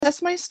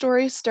Guess my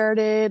story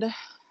started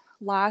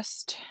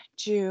last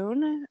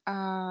June,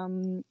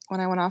 when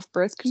I went off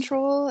birth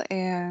control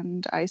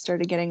and I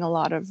started getting a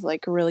lot of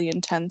like really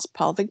intense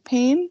pelvic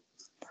pain.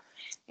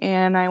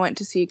 And I went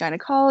to see a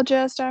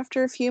gynecologist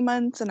after a few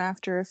months and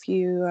after a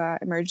few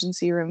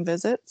emergency room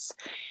visits.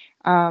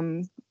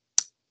 Um,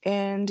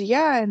 and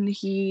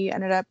he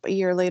ended up a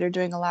year later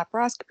doing a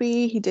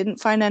laparoscopy. He didn't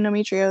find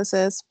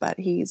endometriosis, but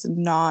he's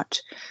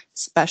not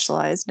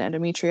specialized in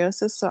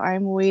endometriosis. So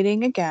I'm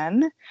waiting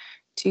again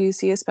to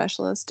see a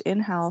specialist in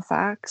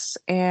Halifax.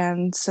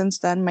 And since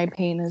then, my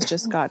pain has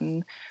just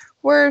gotten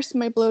worse.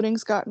 My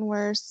bloating's gotten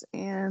worse.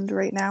 And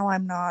right now,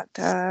 I'm not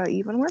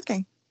even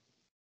working.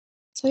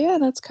 So yeah,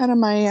 that's kind of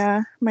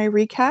my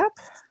recap.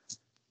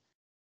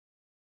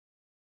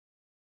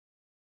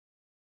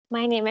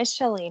 My name is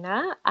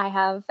Shalina. I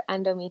have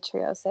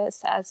endometriosis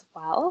as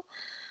well.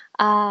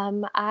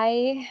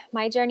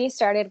 My journey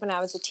started when I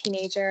was a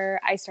teenager.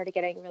 I started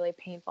getting really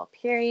painful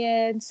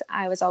periods.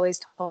 I was always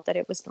told that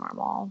it was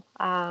normal.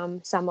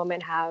 Some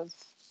women have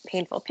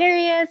painful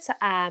periods.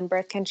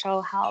 Birth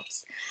control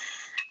helps.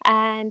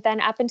 And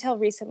then up until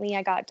recently,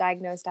 I got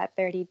diagnosed at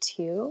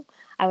 32.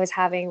 I was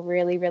having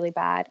really, really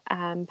bad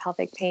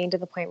pelvic pain to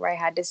the point where I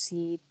had to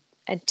see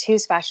two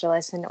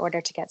specialists in order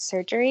to get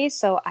surgery.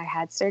 So I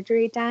had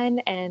surgery done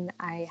and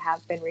I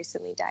have been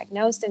recently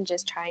diagnosed and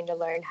just trying to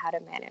learn how to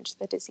manage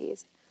the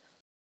disease.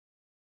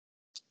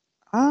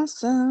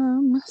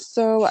 Awesome.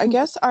 So I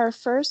guess our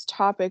first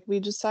topic, we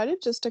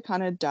decided just to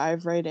kind of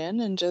dive right in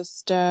and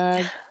just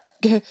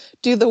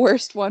do the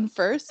worst one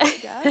first, I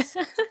guess.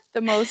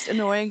 The most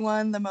annoying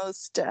one, the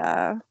most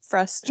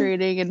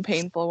frustrating and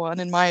painful one,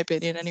 in my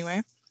opinion,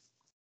 anyway.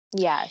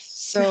 Yes.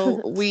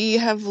 So we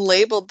have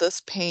labeled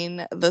this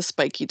pain the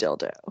spiky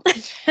dildo,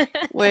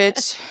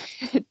 which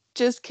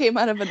just came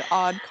out of an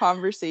odd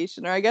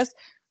conversation, or I guess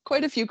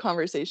quite a few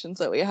conversations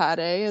that we had,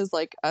 is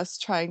like us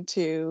trying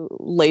to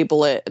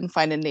label it and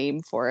find a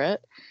name for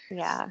it.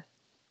 Yeah.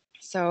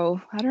 So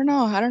I don't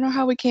know. I don't know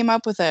how we came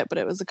up with it, but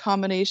it was a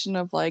combination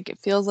of like, it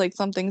feels like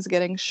something's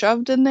getting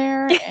shoved in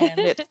there and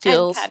it And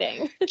feels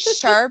cutting.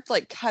 sharp,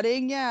 like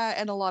cutting, yeah,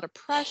 and a lot of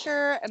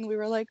pressure. And we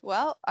were like,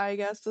 well, I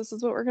guess this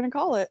is what we're going to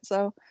call it.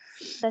 So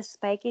The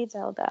spiky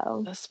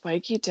dildo. the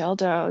spiky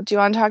dildo. Do you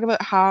want to talk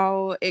about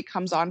how it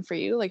comes on for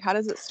you? Like, how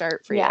does it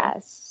start for you?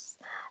 Yes.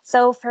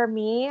 So for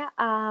me,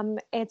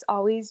 it's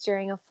always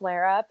during a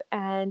flare up.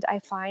 And I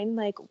find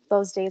like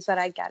those days that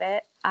I get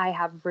it, I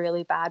have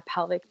really bad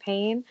pelvic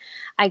pain.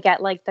 I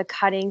get like the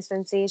cutting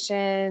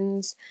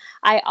sensations.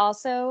 I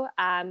also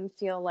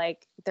feel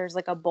like there's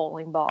like a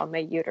bowling ball in my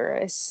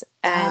uterus.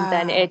 And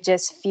then Ah, it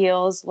just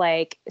feels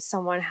like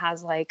someone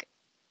has like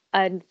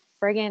a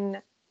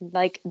friggin'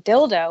 like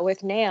dildo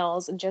with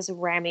nails and just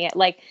ramming it,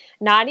 like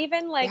not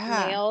even like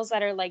yeah. nails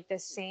that are like the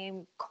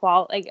same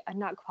quality, like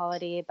not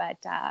quality, but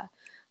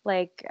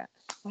like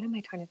what am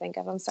I trying to think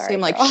of? I'm sorry,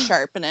 Same like girl.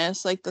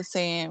 sharpness, like the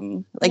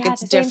same, like Yeah,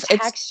 it's the same different.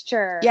 It's,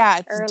 texture yeah,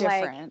 it's or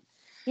like, different.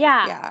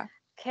 yeah. Yeah.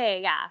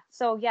 Okay, yeah.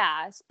 So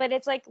yeah, but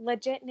it's like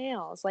legit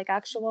nails, like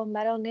actual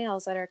metal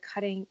nails that are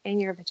cutting in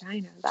your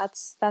vagina.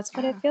 That's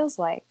what it Yeah. feels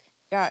like.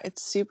 Yeah.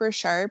 It's super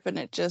sharp and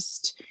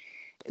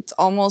it's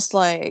almost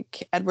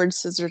like Edward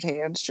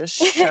Scissorhands just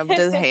shoved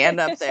his hand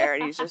up there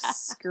and he's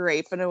just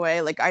scraping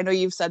away. Like I know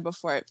you've said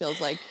before, it feels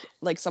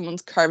like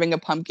someone's carving a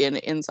pumpkin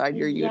inside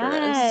your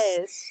uterus.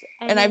 Yes.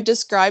 And And I've it's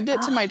described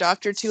it to my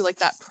doctor too, like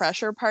that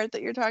pressure part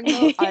that you're talking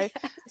about. I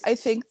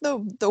yes. think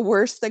the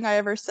worst thing I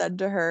ever said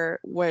to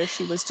her, where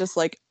she was just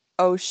like,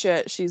 "Oh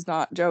shit, she's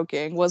not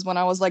joking," was when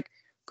I was like,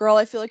 "Girl,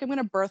 I feel like I'm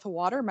gonna birth a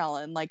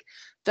watermelon." Like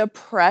the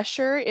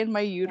pressure in my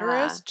Yeah.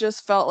 uterus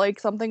just felt like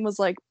something was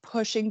like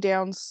pushing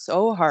down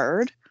so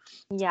hard.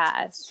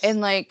 Yes.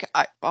 And like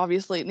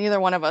obviously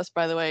neither one of us,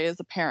 by the way, is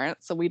a parent,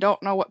 so we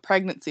don't know what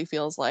pregnancy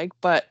feels like,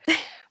 but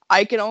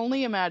I can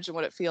only imagine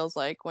what it feels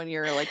like when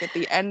you're like at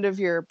the end of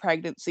your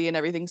pregnancy and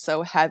everything's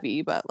so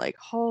heavy, but like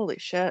holy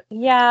shit.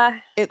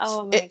 Yeah. It's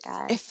Oh my it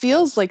God. it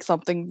feels like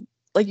something,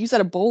 like you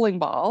said, a bowling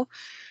ball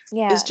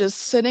is just Yes.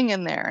 sitting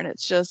in there and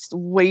it's just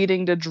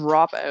waiting to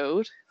drop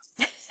out.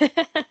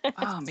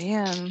 Oh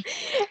man.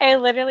 It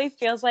literally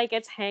feels like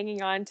it's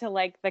hanging on to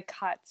like the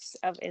cuts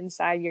of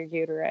inside your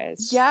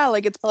uterus. Yeah,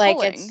 like it's Like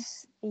pulling.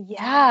 it's,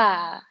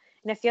 yeah.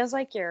 And it feels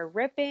like you're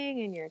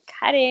ripping and you're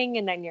cutting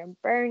and then you're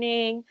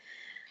burning. Do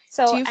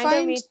So you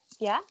find,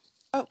 yeah.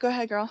 oh, go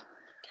ahead, girl.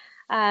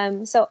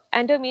 So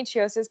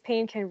endometriosis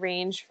pain can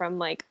range from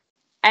like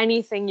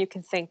anything you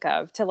can think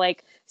of to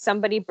like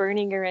somebody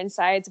burning your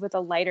insides with a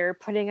lighter,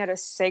 putting out a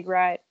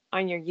cigarette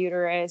on your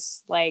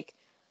uterus, like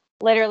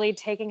literally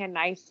taking a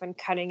knife and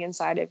cutting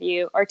inside of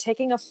you, or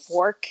taking a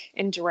fork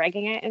and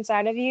dragging it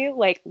inside of you.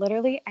 Like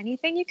literally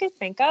anything you can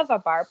think of, a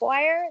barbed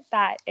wire,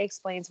 that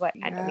explains what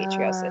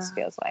endometriosis Yeah.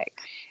 feels like.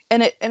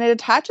 And it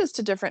attaches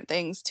to different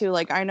things too.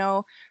 Like I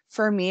know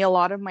for me a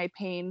lot of my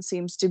pain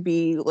seems to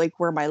be like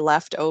where my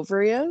left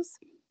ovary is.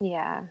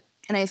 Yeah.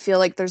 And I feel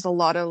like there's a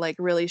lot of like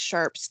really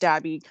sharp,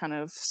 stabby kind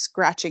of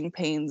scratching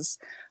pains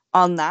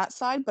on that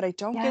side, but I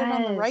don't get it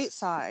on the right Yes.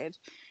 side.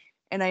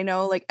 And I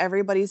know like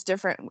everybody's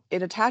different.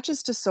 It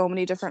attaches to so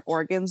many different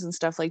organs and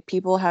stuff. Like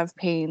people have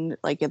pain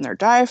like in their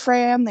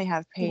diaphragm, they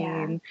have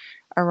Yeah. pain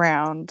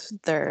around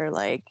their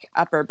like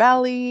upper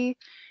belly.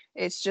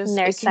 It's And just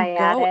there's it can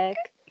go,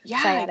 yeah,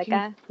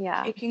 sciatica.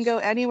 Yeah. it can go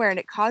anywhere, and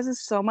it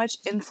causes so much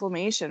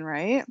inflammation,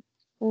 right?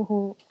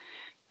 Hmm.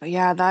 But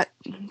yeah, that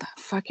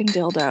fucking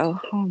dildo.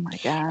 Oh my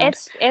god.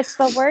 It's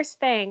the worst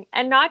thing.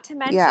 And not to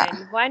Yeah.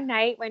 mention, one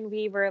night when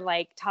we were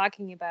like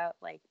talking about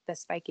like the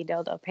spiky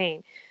dildo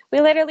pain,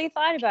 we literally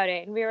thought about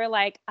it and we were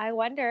like, I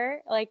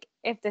wonder like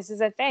if this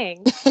is a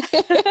thing.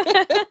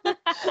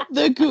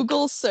 The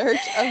Google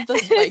search of the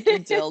spiky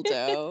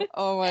dildo.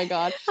 Oh my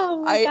god.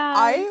 Oh my I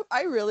god. I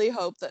I really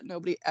hope that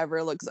nobody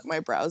ever looks at my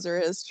browser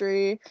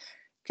history,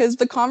 because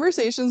the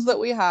conversations that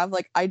we have,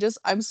 like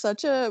I'm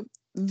such a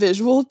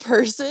visual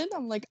person.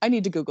 I'm like, I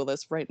need to Google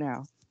this right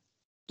now.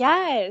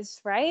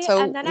 Yes, right? And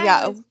So then I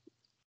yeah, was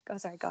oh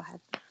sorry, go ahead.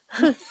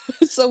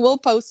 so we'll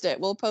post it.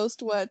 We'll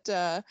post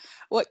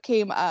what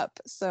came up.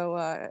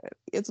 So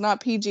it's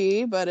not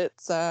PG, but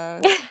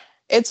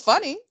it's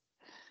funny.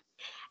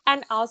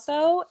 And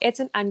also, it's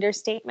an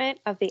understatement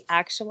of the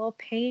actual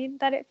pain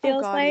that it Oh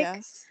feels god, like.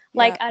 yes.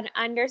 Like Yeah. an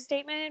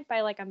understatement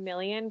by like a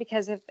million,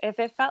 because if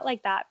it felt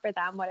like that for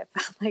them, what it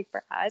felt like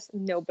for us,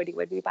 nobody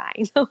would be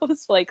buying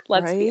those. Like,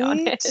 let's be Right?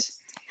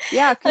 honest.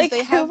 Yeah, because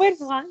Like, who would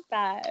want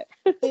that?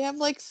 they have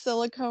like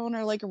silicone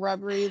or like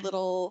rubbery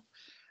little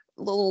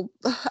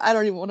I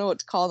don't even know what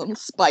to call them,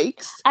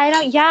 spikes. I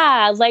don't,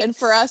 yeah, like And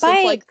for us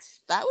it's like spikes.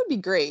 that would be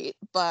great,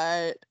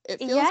 but it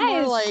feels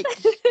more Yes. like,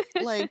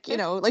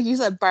 like you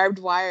said, barbed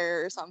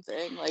wire or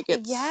something. Like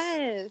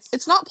Yes.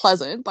 it's not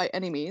pleasant by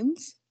any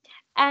means.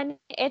 And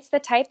it's the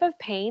type of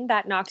pain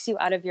that knocks you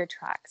out of your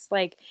tracks.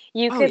 Like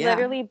you Oh could yeah.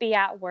 literally be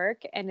at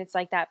work and it's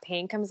like that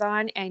pain comes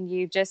on and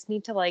you just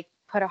need to like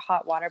put a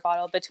hot water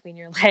bottle between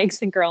your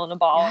legs and girl in a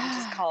ball and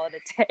just Yeah. call it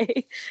a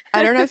day.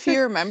 I don't know if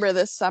you remember,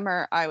 this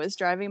summer I was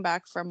driving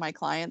back from my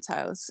client's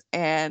house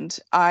and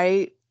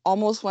I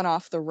almost went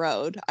off the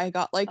road. I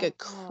got like a Oh.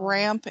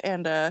 cramp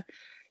and a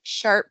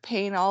sharp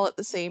pain all at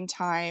the same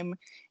time,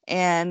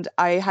 and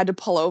I had to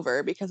pull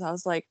over because I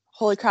was like,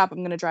 holy crap, I'm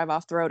going to drive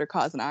off the road or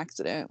cause an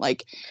accident.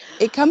 Like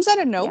it comes out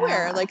of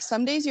nowhere. Yeah. Like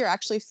some days you're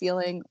actually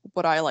feeling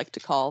what I like to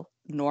call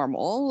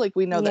normal. Like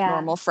we know that Yeah.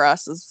 normal for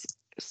us is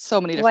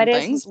so many different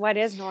things. What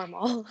is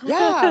normal?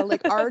 Yeah,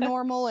 like our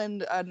normal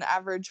and an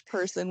average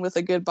person with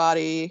a good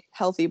body,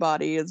 healthy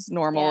body is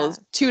normal Yeah. is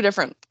two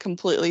different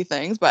completely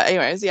things. But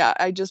anyways, yeah,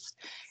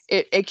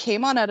 it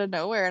came on out of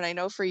nowhere, and I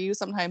know for you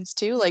sometimes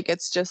too, like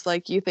it's just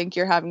like you think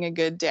you're having a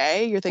good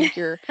day, you think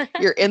you're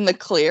in the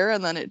clear,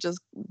 and then it just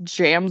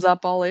jams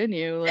up all in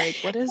you. Like,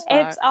 what is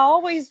It's that?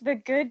 always the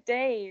good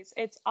days.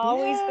 It's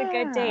always the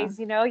good Yeah. days.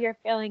 You know, you're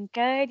feeling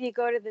good. You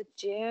go to the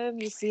gym,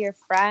 you see your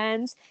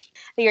friends,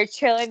 you're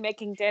chilling,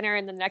 making dinner,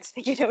 and the next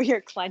thing you know, you're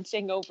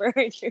clenching over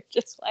and you're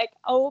just like,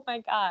 oh my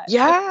God.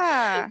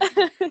 Yeah.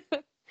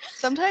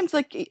 Sometimes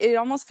like it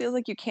almost feels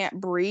like you can't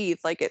breathe.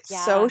 Like it's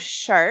so Yeah.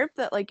 sharp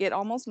that like it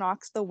almost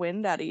knocks the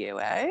wind out of you,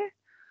 eh?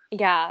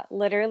 Yeah.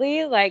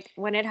 Literally, like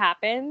when it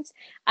happens,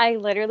 I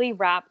literally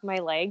wrap my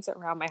legs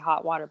around my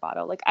hot water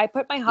bottle. Like I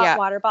put my hot Yeah.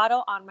 water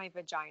bottle on my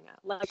vagina.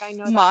 Like I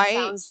know that My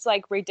sounds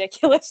like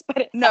ridiculous, but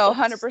it No, helps.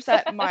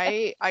 100%.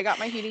 My I got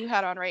my heating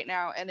pad on right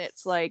now and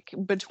it's like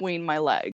between my legs.